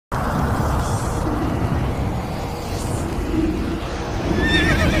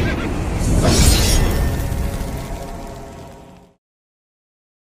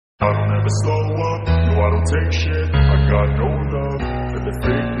slow up, no I don't take shit. I got no love for the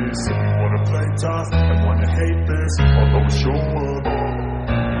fakeness. If you wanna play tough and wanna hate this, I'll always show up.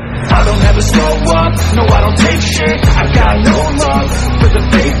 I don't ever slow up, no I don't take shit. I got no love for the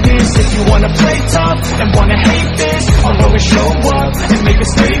fakeness. If you wanna play tough and wanna hate this, I'll always show up and make a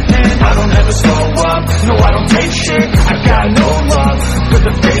statement. I don't ever slow up, no I don't take shit. I got no love for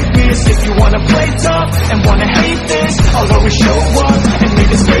the fakeness. If you wanna play tough and wanna hate this, I'll always show up and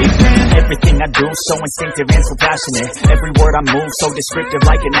make a statement. Everything I do so instinctive and so passionate. Every word I move so descriptive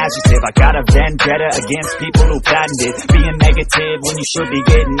like an adjective. I got a vendetta against people who patented being negative when you should be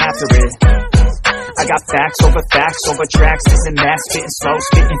getting after it. I got facts over tracks, this and that, spitting slow,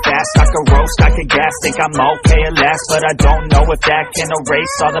 spitting fast. I could roast, I could gas, think I'm okay at last, but I don't know if that can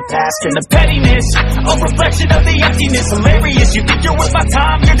erase all the past. And the pettiness, a reflection of the emptiness. Hilarious, you think you're worth my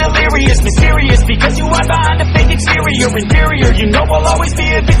time, you're delirious. Mysterious, because you are behind a fake exterior. Inferior, you know I'll always be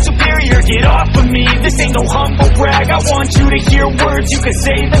a bit superior. Get off of me, this ain't no humble brag. I want you to hear words, you can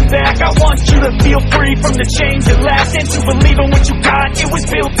say them back. I want you to feel free from the chains that last, and to believe in what you got, it was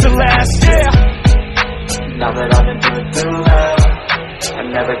built to last, yeah. Now that I've been through hell, I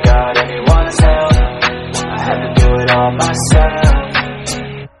never got anyone's help. I had to do it all myself.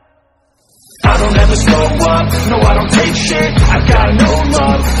 I don't ever slow up, no I don't take shit. I got no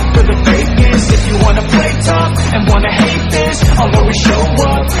love for the fakeness. If you wanna play tough and wanna hate this, I'll always show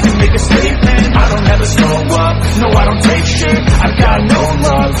up and make a statement. I don't ever slow up, no I don't take shit. I got no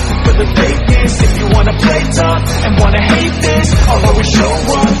love for the fakeness. If you wanna play tough and wanna hate this, I'll always show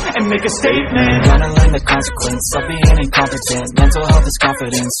up and make a statement. Gotta learn the consequence of being incompetent. Mental health is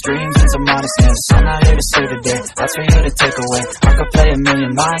confidence, dreams into modestness. I'm not here to save the day, that's for you to take away. I could play a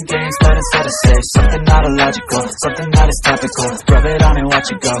million mind games, but instead I say something not illogical, something that is topical. Rub it on and watch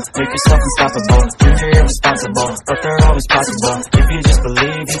it go, make yourself unstoppable. Dreams are irresponsible, but they're always possible. If you just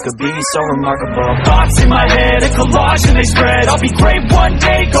believe, you could be so remarkable. Thoughts in my head, a collage and they spread. I'll be great one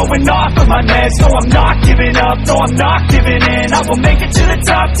day, going off of my meds. No, I'm not giving up, no, I'm not giving in. I will make it to the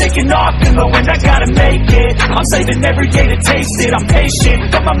top, taking off in the wind. I gotta make it, I'm saving every day to taste it. I'm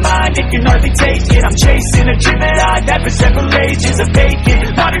patient, but my mind, it can hardly take it. I'm chasing a dream that I've had for several ages. A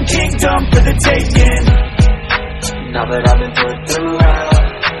vacant, modern kingdom for the taking. Now that I've been through hell,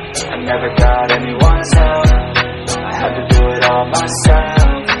 I never got anyone's help. I had to do it all myself.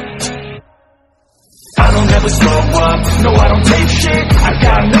 I don't ever slow up, no I don't take shit. I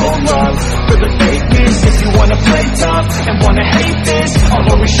got no love for the fakeness. If you wanna play tough and wanna hate this,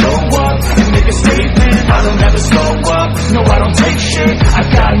 I'll always show up and make a statement. I don't ever slow up, no I don't take shit. I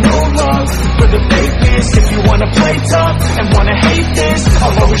got no love for the fakeness. If you wanna play tough and wanna hate this,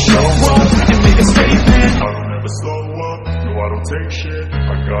 I'll always show up and make a statement. I don't ever slow up, no I don't take shit.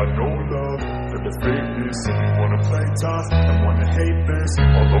 I got no love for the fakeness. If you wanna play tough and wanna hate this,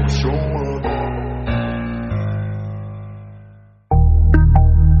 I'll always show up.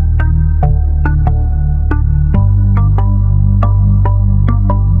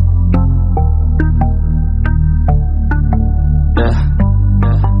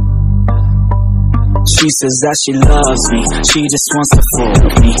 She says that she loves me, she just wants to fuck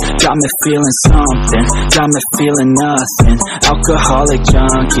me. Got me feeling something, got me feeling nothing. Alcoholic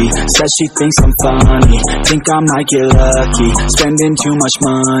junkie, says she thinks I'm funny. Think I might get lucky, spending too much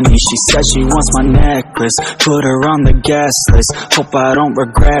money. She says she wants my necklace, put her on the guest list. Hope I don't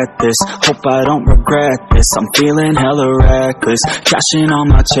regret this, hope I don't regret this. I'm feeling hella reckless, cashing all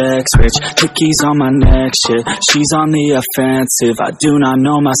my checks rich. Hickeys on my neck, shit, she's on the offensive. I do not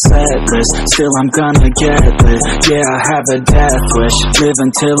know my set list, still I'm gonna get lit. Yeah, I have a death wish, live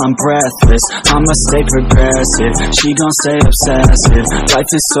until I'm breathless. I'ma stay progressive, she gon' stay obsessive.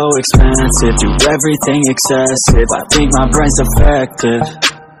 Life is so expensive, do everything excessive. I think my brain's defective,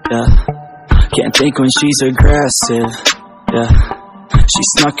 yeah. Can't think when she's aggressive, yeah. She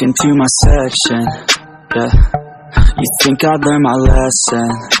snuck into my section, yeah. You think I'd learn my lesson,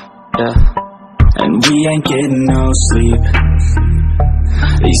 yeah. And we ain't getting no sleep.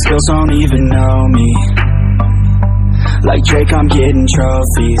 These girls don't even know me. Like Drake, I'm getting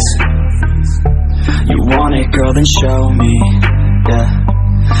trophies. You want it, girl, then show me, yeah.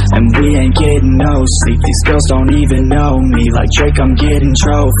 And we ain't getting no sleep. These girls don't even know me. Like Drake, I'm getting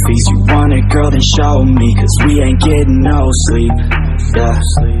trophies. You want it, girl, then show me. Cause we ain't getting no sleep, yeah.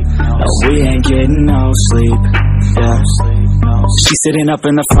 No, we ain't getting no sleep, yeah. She's sitting up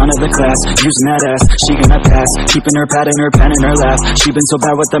in the front of the class, using that ass, she gonna pass. Keeping her pad and her pen in her lap. She been so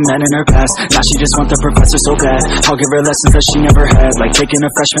bad with the men in her past. Now she just want the professor so bad. I'll give her lessons that she never had, like taking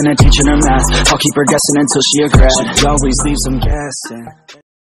a freshman and teaching her math. I'll keep her guessing until she a grad. She always leaves them guessing.